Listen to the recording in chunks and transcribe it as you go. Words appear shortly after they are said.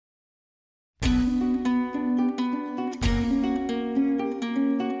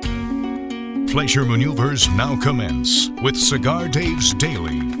Fleischer maneuvers now commence with Cigar Dave's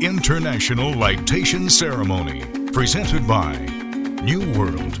Daily International Lightation Ceremony, presented by New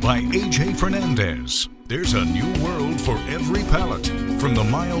World by A.J. Fernandez. There's a new world for every palate, from the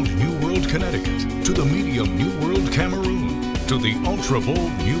mild New World Connecticut to the medium New World Cameroon to the ultra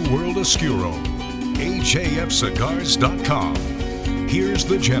bold New World Oscuro. AJFcigars.com. Here's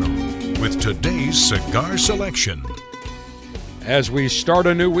the General with today's cigar selection. As we start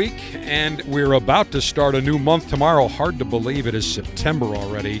a new week, and we're about to start a new month tomorrow. Hard to believe it is September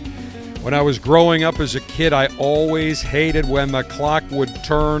already. When I was growing up as a kid, I always hated when the clock would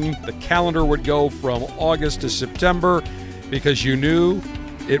turn, the calendar would go from August to September, because you knew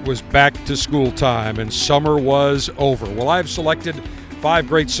it was back to school time and summer was over. Well, I've selected 5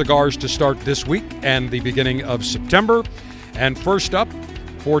 great cigars to start this week and the beginning of September. And first up,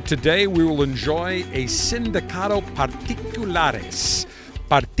 for today, we will enjoy a Sindicato Particulares.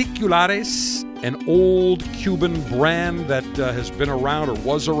 Particulares, an old Cuban brand that has been around or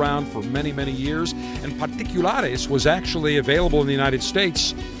was around for many, many years. And Particulares was actually available in the United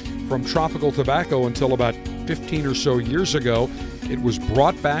States from Tropical Tobacco until about 15 or so years ago. It was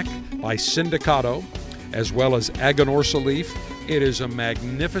brought back by Sindicato as well as Aganorsa Leaf. It is a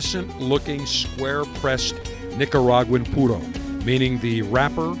magnificent-looking, square-pressed Nicaraguan puro, meaning the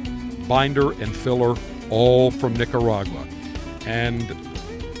wrapper, binder, and filler all from Nicaragua. And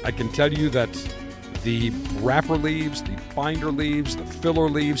I can tell you that the wrapper leaves, the binder leaves, the filler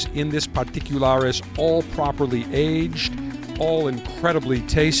leaves in this Particulares, all properly aged, all incredibly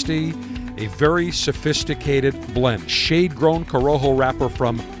tasty, a very sophisticated blend. Shade-grown Corojo wrapper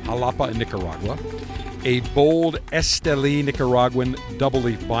from Jalapa in Nicaragua, a bold Esteli Nicaraguan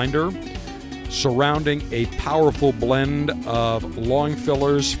double-leaf binder, surrounding a powerful blend of long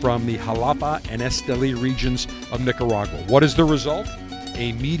fillers from the Jalapa and Esteli regions of Nicaragua. What is the result?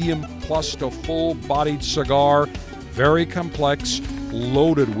 A medium plus to full-bodied cigar, very complex,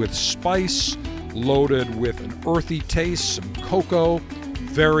 loaded with spice, loaded with an earthy taste, some cocoa,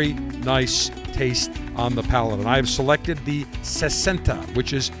 very nice taste on the palate. And I've selected the 60,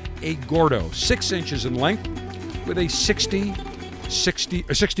 which is a Gordo, 6 inches in length with a 60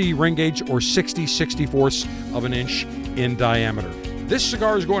 ring gauge or 60/64 of an inch in diameter. This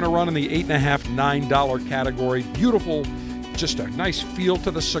cigar is going to run in the $8.50–9 category. Beautiful, just a nice feel to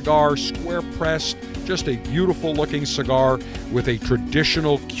the cigar, square pressed, just a beautiful looking cigar with a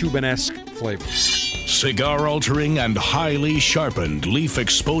traditional Cubanesque flavor. Cigar altering and highly sharpened leaf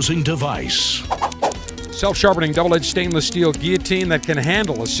exposing device. Self-sharpening double-edged stainless steel guillotine that can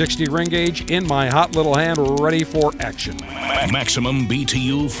handle a 60 ring gauge in my hot little hand, ready for action. Maximum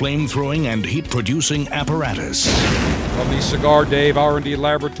BTU flame-throwing and heat-producing apparatus. From the Cigar Dave R&D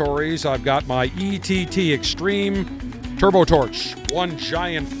Laboratories, I've got my ETT Extreme Turbo Torch. One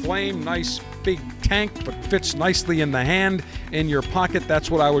giant flame, nice big tank, but fits nicely in the hand, in your pocket.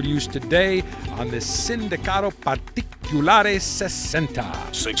 That's what I will use today on this Sindicato Particulares 60.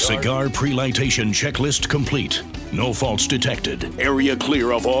 Cigar pre-lightation checklist complete. No faults detected. Area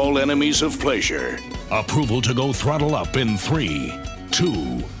clear of all enemies of pleasure. Approval to go throttle up in 3, 2,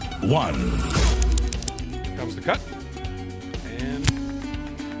 1. Here comes the cut. And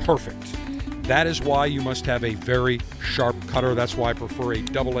perfect. That is why you must have a very sharp cutter. That's why I prefer a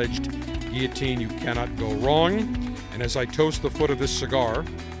double-edged guillotine. You cannot go wrong. And as I toast the foot of this cigar,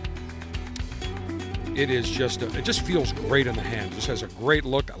 it just feels great in the hand. It just has a great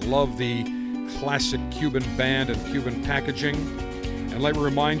look. I love the classic Cuban band and Cuban packaging. And let me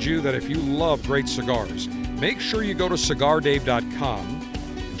remind you that if you love great cigars, make sure you go to CigarDave.com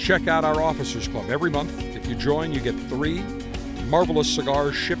and check out our Officers Club. Every month, if you join, you get 3 marvelous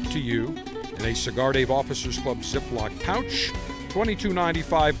cigars shipped to you in a Cigar Dave Officers Club Ziploc pouch.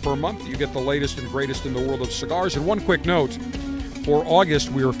 $22.95 per month. You get the latest and greatest in the world of cigars. And one quick note, for August,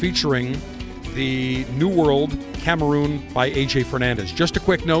 we are featuring the New World Cameroon by A.J. Fernandez. Just a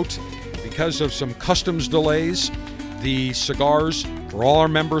quick note, because of some customs delays, the cigars for all our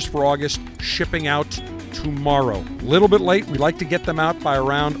members for August shipping out tomorrow. A little bit late. We like to get them out by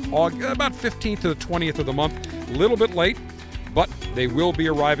around about 15th to the 20th of the month. A little bit late, but they will be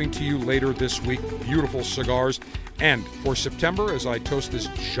arriving to you later this week. Beautiful cigars. And for September, as I toast this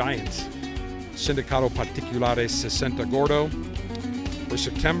giant Sindicato Particulares 60 Gordo, for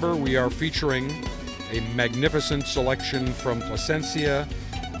September we are featuring a magnificent selection from Plasencia,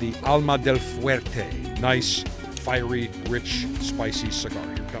 the Alma del Fuerte. Nice, fiery, rich, spicy cigar.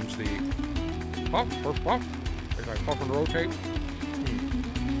 Here comes the puff, first puff. As I puff and rotate.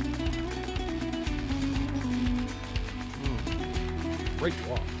 Great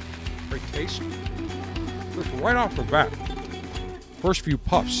draw. Great taste. Just right off the bat, first few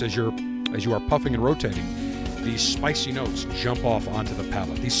puffs as you're as you are puffing and rotating, these spicy notes jump off onto the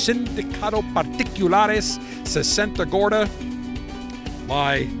palate. The Sindicato Particulares 60 Gorda,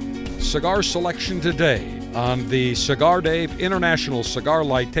 my cigar selection today on the Cigar Dave International Cigar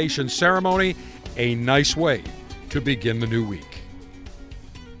Lightation Ceremony, a nice way to begin the new week.